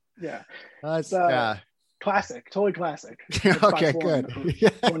 Yeah. That's Classic, totally classic. Okay, good. Yeah.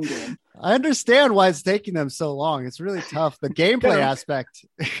 One game. I understand why it's taking them so long. It's really tough. The gameplay aspect.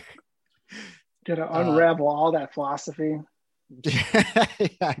 Gotta unravel all that philosophy.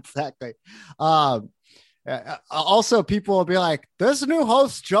 Yeah, exactly. Also, people will be like, this new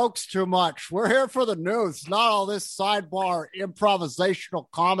host jokes too much. We're here for the news, not all this sidebar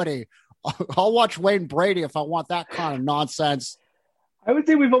improvisational comedy. I'll watch Wayne Brady if I want that kind of nonsense. I would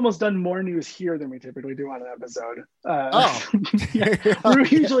say we've almost done more news here than we typically do on an episode. Yeah. We're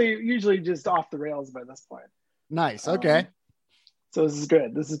usually just off the rails by this point. Nice. Okay. So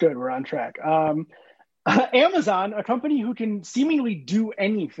this is good. We're on track. Amazon, a company who can seemingly do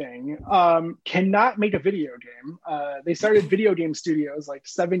anything, cannot make a video game. They started video game studios like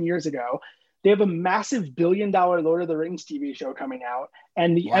 7 years ago. They have a massive $1 billion Lord of the Rings TV show coming out,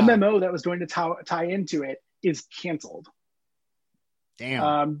 and the MMO that was going to tie into it is canceled.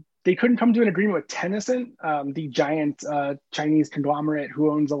 Damn. They couldn't come to an agreement with Tencent, the giant Chinese conglomerate who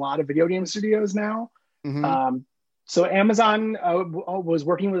owns a lot of video game studios now. Mm-hmm. So Amazon was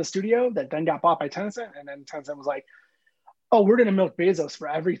working with a studio that then got bought by Tencent, and then Tencent was like, "Oh, we're going to milk Bezos for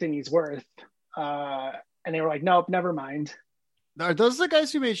everything he's worth," and they were like, "Nope, never mind." Are those the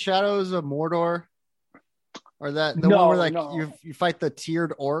guys who made Shadows of Mordor? Or that one where like you fight the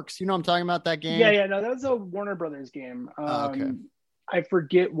tiered orcs? You know what I'm talking about, that game? Yeah, no, that was a Warner Brothers game. Okay. I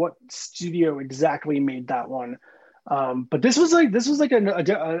forget what studio exactly made that one. But this was like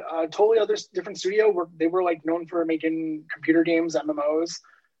a totally other different studio where they were like known for making computer games, MMOs,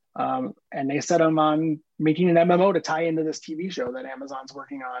 and they set them on making an MMO to tie into this TV show that Amazon's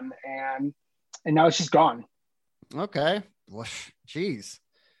working on, and now it's just gone. Okay, well, geez,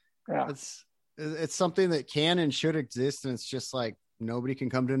 yeah, it's something that can and should exist, and it's just like nobody can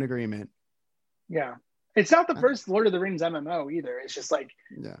come to an agreement. Yeah. It's not the first Lord of the Rings MMO either. It's just like,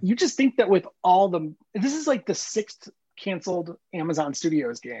 you just think that with this is like the 6th canceled Amazon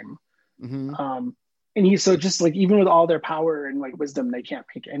Studios game. Mm-hmm. And so just like, even with all their power and like wisdom, they can't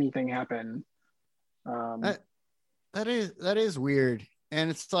make anything happen. That is weird. And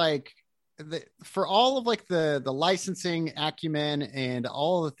it's like, for all of like the licensing acumen and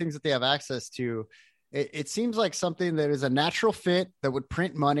all the things that they have access to, it seems like something that is a natural fit that would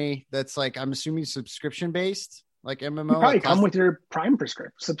print money. That's like, I'm assuming subscription based, like MMO. You probably come with your Prime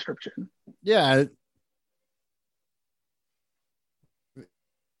subscription. Yeah.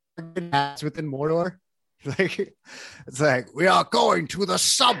 It's within Mordor. It's like, we are going to the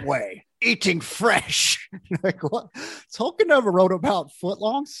subway, eating fresh. Like, what? Tolkien never wrote about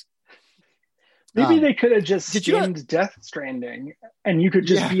footlongs. Maybe they could have just skimmed Death Stranding, and you could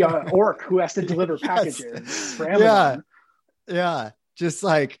just be an orc who has to deliver packages for Amazon. Yeah. Just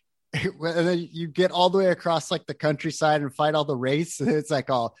like, and then you get all the way across like the countryside and fight all the wraiths. And it's like,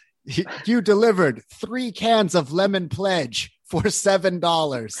 you delivered 3 cans of Lemon Pledge for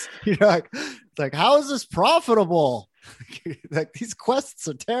 $7. You know, like, it's like, how is this profitable? Like, these quests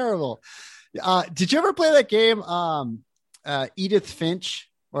are terrible. Did you ever play that game, Edith Finch?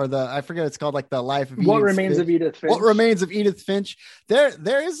 Or I forget what it's called, like the life of What Remains of Edith Finch. What Remains of Edith Finch.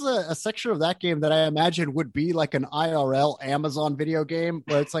 There is a section of that game that I imagine would be like an IRL Amazon video game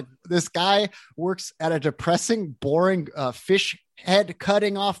where it's like this guy works at a depressing, boring fish head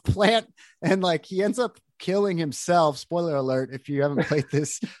cutting off plant, and like he ends up killing himself. Spoiler alert if you haven't played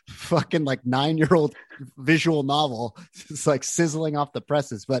this fucking like 9-year-old visual novel. It's like sizzling off the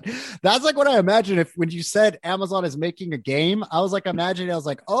presses. But that's like what I imagine when you said Amazon is making a game. I was like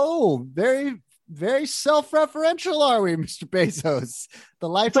oh, very, very self-referential are we, Mr. Bezos? The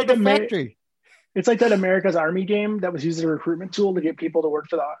life of the factory. It's like that America's Army game that was used as a recruitment tool to get people to work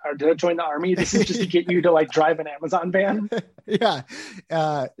or to join the army. This is just to get you to like drive an Amazon van. Yeah,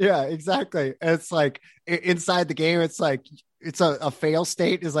 exactly. It's like inside the game, it's like it's a fail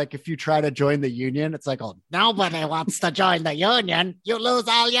state. Is like if you try to join the union, it's like, oh, nobody wants to join the union. You lose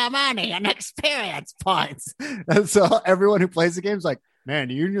all your money and experience points. And so everyone who plays the game is like, man,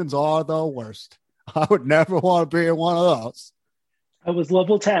 unions are the worst. I would never want to be in one of those. I was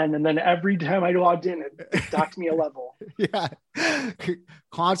level 10, and then every time I logged in, it docked me a level. Yeah.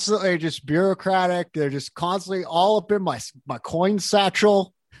 Constantly just bureaucratic. They're just constantly all up in my coin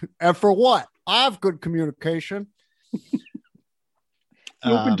satchel. And for what? I have good communication. We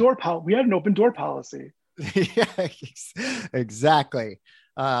had an open door policy. Yeah, exactly.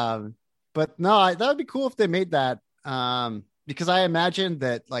 But no, that would be cool if they made that. Because I imagine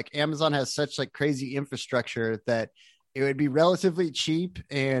that like Amazon has such like crazy infrastructure that it would be relatively cheap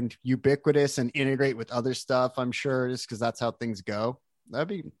and ubiquitous and integrate with other stuff, I'm sure, just because that's how things go.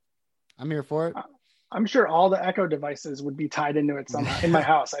 I'm here for it. I'm sure all the Echo devices would be tied into it somehow. In my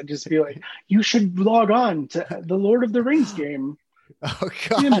house, I'd just be like, "You should log on to the Lord of the Rings game." Oh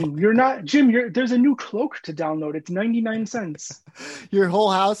God. There's a new cloak to download. It's 99 cents. Your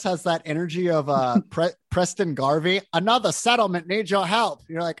whole house has that energy of Preston Garvey. Another settlement needs your help.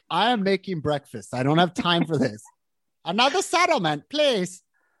 You're like, I am making breakfast. I don't have time for this. Another settlement, please.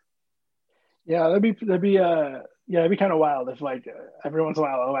 Yeah, it'd be kind of wild if like every once in a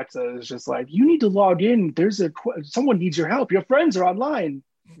while Alexa is just like, you need to log in. Someone needs your help. Your friends are online.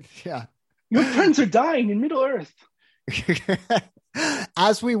 Yeah. Your friends are dying in Middle Earth.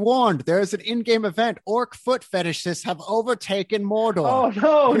 As we warned, there is an in-game event. Orc foot fetishists have overtaken Mordor.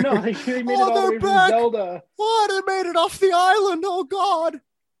 Oh no, they made it all the way from Zelda. What? They made it off the island. Oh God.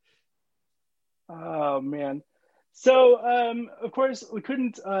 Oh man. So of course we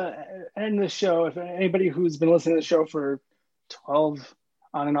couldn't end the show. If anybody who's been listening to the show for 12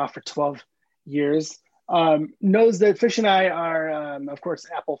 on and off for 12 years knows that Fish and I are, of course,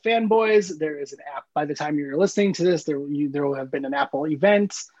 Apple fanboys. There is an app. By the time you're listening to this, there will have been an Apple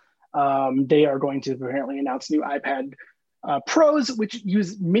event. They are going to apparently announce new iPad Pros, which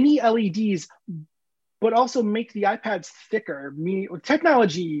use mini LEDs, but also make the iPads thicker.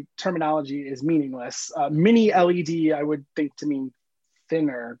 Technology terminology is meaningless. Mini LED, I would think to mean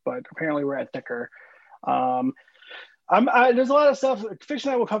thinner, but apparently we're at thicker. There's a lot of stuff. Fish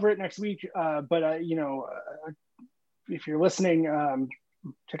and I will cover it next week. But if you're listening,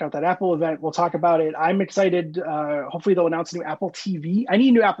 check out that Apple event. We'll talk about it. I'm excited. Hopefully they'll announce a new Apple TV. I need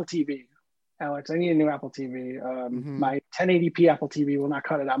a new Apple TV, Alex. I need a new Apple TV. My 1080p Apple TV will not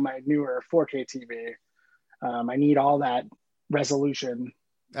cut it on my newer 4K TV. I need all that resolution.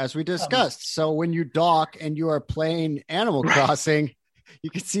 As we discussed. So when you dock and you are playing Animal Crossing, you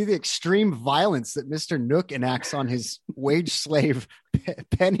can see the extreme violence that Mr. Nook enacts on his wage slave,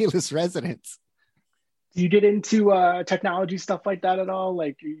 penniless residents. Do you get into technology stuff like that at all?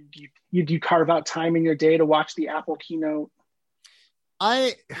 Like, do you carve out time in your day to watch the Apple keynote?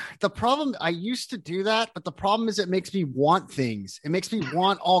 I used to do that, but the problem is it makes me want things. It makes me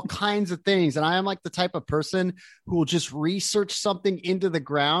want all kinds of things. And I am like the type of person who will just research something into the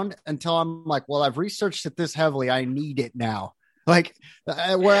ground until I'm like, well, I've researched it this heavily. I need it now. Like,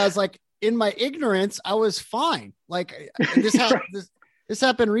 whereas like in my ignorance, I was fine. Like this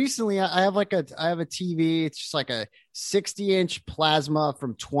happened recently. I have a TV. It's just like a 60-inch plasma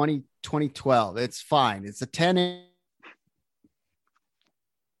from 2012. It's fine. It's a 10-inch.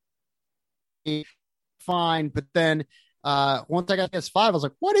 Fine. But then once I got PS5, I was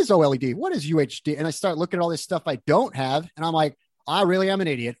like, what is OLED? What is UHD? And I start looking at all this stuff I don't have. And I'm like, I really am an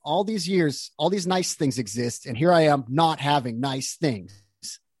idiot. All these years, all these nice things exist. And here I am not having nice things.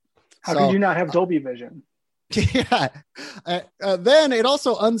 How could you not have Dolby Vision? Yeah. Then it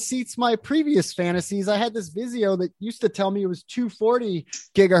also unseats my previous fantasies. I had this Vizio that used to tell me it was 240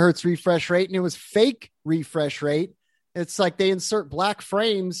 gigahertz refresh rate, and it was fake refresh rate. It's like they insert black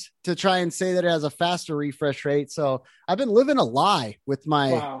frames to try and say that it has a faster refresh rate. So I've been living a lie with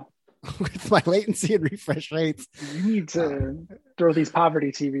my with my latency and refresh rates. You need to throw these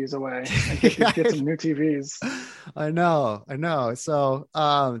poverty TVs away and get some new TVs. I know. So,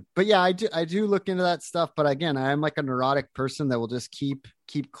 but yeah, I do look into that stuff. But again, I am like a neurotic person that will just keep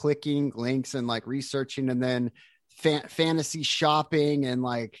clicking links and like researching, and then fantasy shopping, and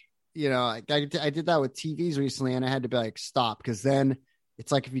like, you know, I did that with TVs recently, and I had to be like, stop, because then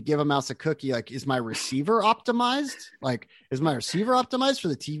it's like if you give a mouse a cookie, like, is my receiver optimized? Like, is my receiver optimized for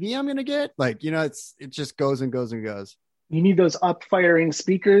the TV I'm gonna get? Like, you know, it just goes and goes and goes. You need those up-firing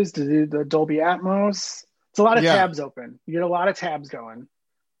speakers to do the Dolby Atmos. It's a lot of tabs open. You get a lot of tabs going.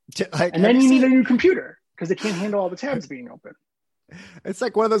 And then you need a new computer because it can't handle all the tabs being open. It's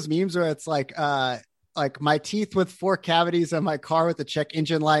like one of those memes where it's like my teeth with 4 cavities and my car with the check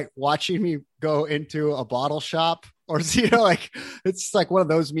engine light watching me go into a bottle shop. Or, you know, like, it's just like one of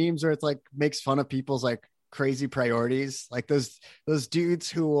those memes where it's like makes fun of people's like crazy priorities. Like those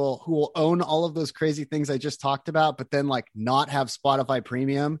dudes who will own all of those crazy things I just talked about, but then like not have Spotify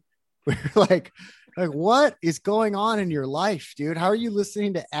Premium. We're like, what is going on in your life, dude? How are you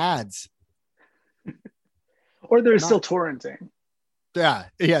listening to ads? Or they're still torrenting. Yeah.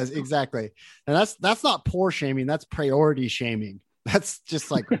 Yes, exactly. And that's not poor shaming. That's priority shaming. That's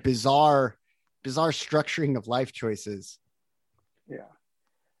just like bizarre structuring of life choices.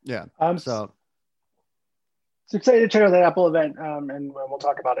 Yeah. So excited to check out that Apple event, and we'll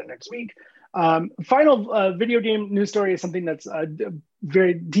talk about it next week. Final video game news story is something that's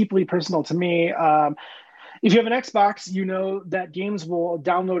very deeply personal to me. If you have an Xbox, you know that games will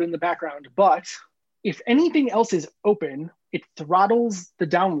download in the background, but if anything else is open, it throttles the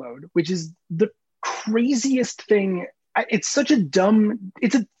download, which is the craziest thing. It's such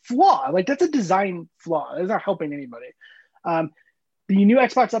it's a flaw. Like that's a design flaw. It's not helping anybody. The new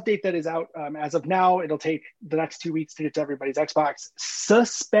Xbox update that is out as of now, it'll take the next 2 weeks to get to everybody's Xbox,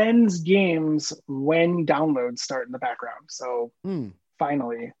 suspends games when downloads start in the background. So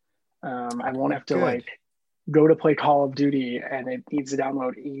finally, I won't have to like go to play Call of Duty and it needs to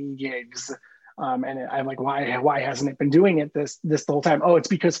download 80 gigs. I'm like, why hasn't it been doing it this the whole time? Oh, it's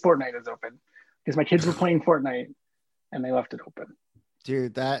because Fortnite is open. Because my kids were playing Fortnite and they left it open.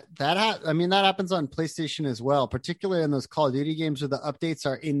 Dude, that happens on PlayStation as well, particularly in those Call of Duty games where the updates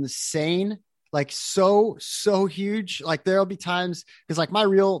are insane, like so huge. Like there'll be times because like my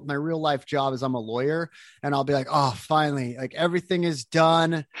real life job is I'm a lawyer, and I'll be like, oh, finally, like everything is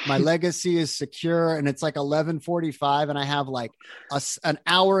done, my legacy is secure, and it's like 11:45, and I have like an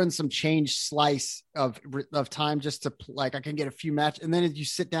hour and some change slice of time just to like I can get a few matches, and then you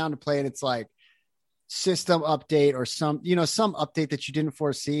sit down to play, and it's like system update or some update that you didn't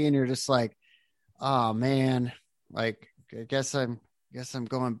foresee, and you're just like, oh man, like I guess I'm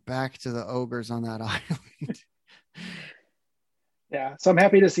going back to the ogres on that island. Yeah, so I'm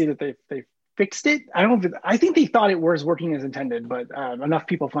happy to see that they fixed it. I think they thought it was working as intended, but enough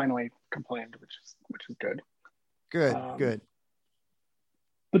people finally complained, which is good. Good.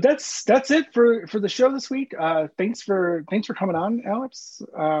 But that's it for the show this week. Thanks for coming on, Alex.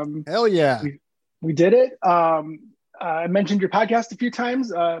 Hell yeah. We did it. I mentioned your podcast a few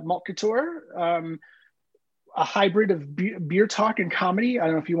times, Malt Couture, a hybrid of beer talk and comedy. I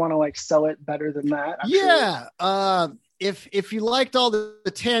don't know if you want to like sell it better than that. If you liked all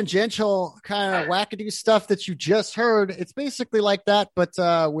the tangential kind of wackadoo stuff that you just heard, it's basically like that, but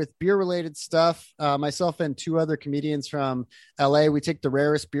with beer related stuff. Myself and two other comedians from LA, we take the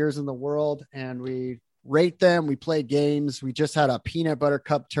rarest beers in the world and we rate them. We play games. We just had a peanut butter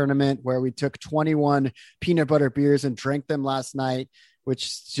cup tournament where we took 21 peanut butter beers and drank them last night, which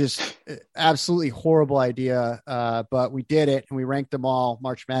is just absolutely horrible idea. But we did it and we ranked them all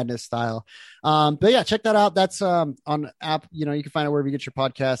March Madness style. But yeah, check that out. That's on app. You can find it wherever you get your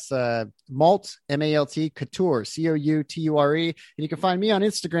podcasts. Malt, M-A-L-T, Couture, C-O-U-T-U-R-E. And you can find me on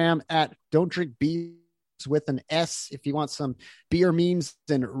Instagram at Don't Drink Beer with an S if you want some beer memes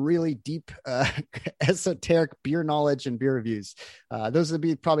and really deep esoteric beer knowledge and beer reviews. Those would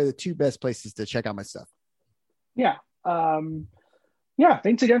be probably the two best places to check out my stuff. Yeah.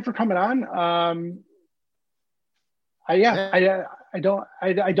 Thanks again for coming on. I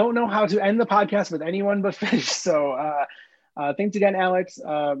don't know how to end the podcast with anyone but fish. So thanks again, Alex,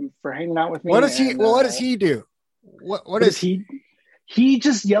 for hanging out with me. What does he do? What is he? He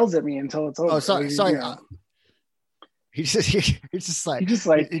just yells at me until it's over. Oh, sorry. He just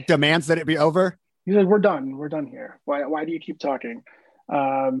demands that it be over. He's like, we're done here. Why do you keep talking?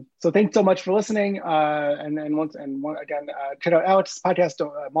 So thanks so much for listening. And again, check out Alex's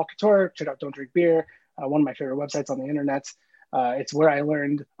podcast, Malt Couture. Check out Don't Drink Beer, one of my favorite websites on the internet. It's where I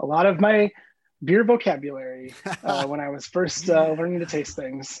learned a lot of my beer vocabulary when I was first learning to taste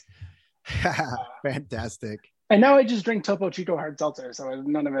things. Fantastic. And now I just drink Topo Chico hard seltzer, so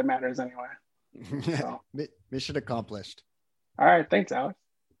none of it matters anyway. So. Mission accomplished. All right. Thanks, Alex.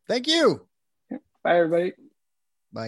 Thank you. Bye, everybody.